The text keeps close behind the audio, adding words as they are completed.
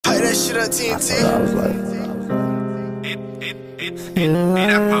that shit up, TNT. I was like,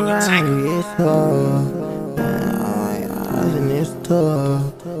 it's tough. And it's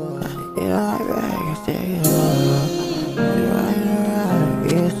tough. You know, I say,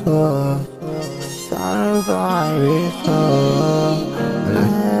 it's tough. It's tough.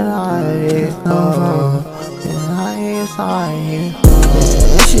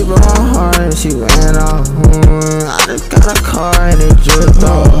 And she broke my heart and she ran off. I just got a car and it dripped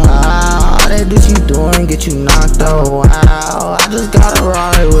off. Wow, all that she doing get you knocked out. Wow, I just got a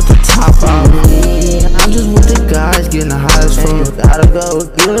ride with the top out. I'm just with the guys getting the highest for you. Gotta go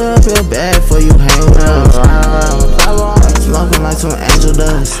get up your bag before you hang with us. Smoking like some angel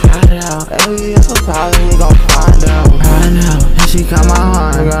dust. Hide out, every other problem we gon' find out. Right now, and she got my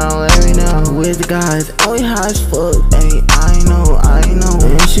heart, girl, don't let me know. With the guys, and we high as fuck, baby, I know.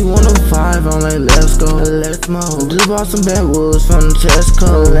 And she wanna vibe, I'm like, let's go, let's move. Just bought some backwoods from the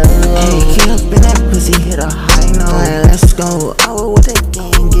Tesco. Hey, get up in that pussy, hit a high note. Like, let's go, I was with that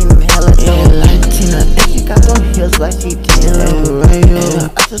gang, getting hella dope. Like Tina, and she got them heels like she Taylor. Yeah,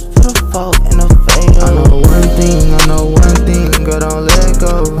 I just put a fork in her face. I know one thing, girl, don't let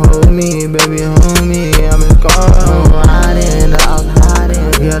go. Hold me, baby, hold me, I'm in car. I'm riding, I was hiding.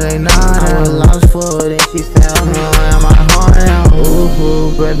 Yeah, they nodding. I was lost for it, and she found me. I'm my heart out.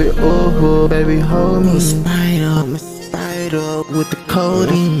 Ooh, baby, hold me. Spider with the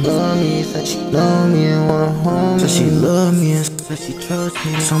codeine. Love me, said she love me and wanna hold me. Said she love me and said she trust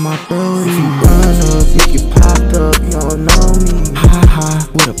me. It's on my throat. If you run up, if you popped up, you don't know me. Ha,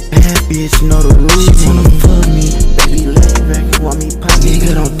 with a bad bitch, know the rules. She wanna fuck me, baby, lay back and want me pop.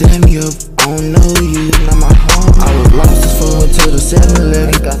 Nigga, don't damn me up, I don't know you, not my home. I was lost as fuck, went to the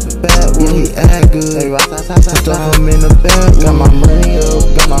 7-Eleven. Got some bad wood, yeah, he act good. Stuff him in the bag, got my money up,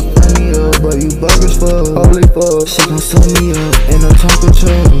 got my funny up. But you buggers fuck, holy fuck. She gon' sew me up in a Tonka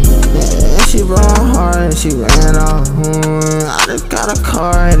truck. And she broke my heart and she ran off. I just got a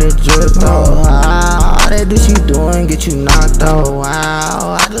car and it dripped off. Wow, all that she doing get you knocked out.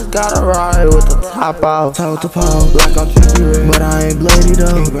 Wow, I just got a ride with the top out. Talk to Paul, like I'm trippy red, but I ain't bloody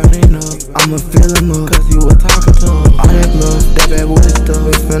though. I'ma fill him up, cause you were talking to him. All that bluff, that bad boy stuff,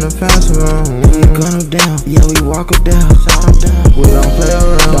 we finna pass around. Gun him down, yeah, we walk him down, shot him down. We don't play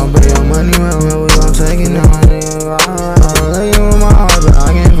around, don't bring your money around, we gon' take it now. I'm looking with my heart, but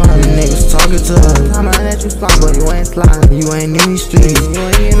I can't find it. Niggas talking to us, I'm mad at you slime, but you ain't sliding. You ain't in these streets, you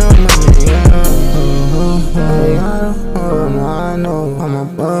ain't get no money, I know, I'm a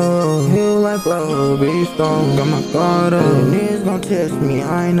bro. You like bro, be strong, got my guard up. Niggas gon' test me,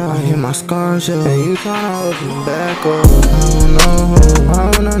 I know. I hear my scars show, and you tryna hold me back up.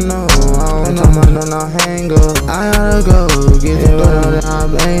 I don't know. No hang up. I gotta go, get it better than I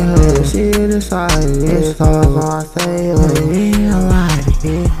bang her. She decide, it's hard, so I say her. Yeah, alright,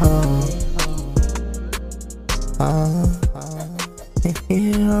 yeah, ho.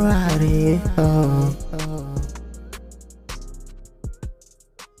 Yeah, alright, yeah, ho.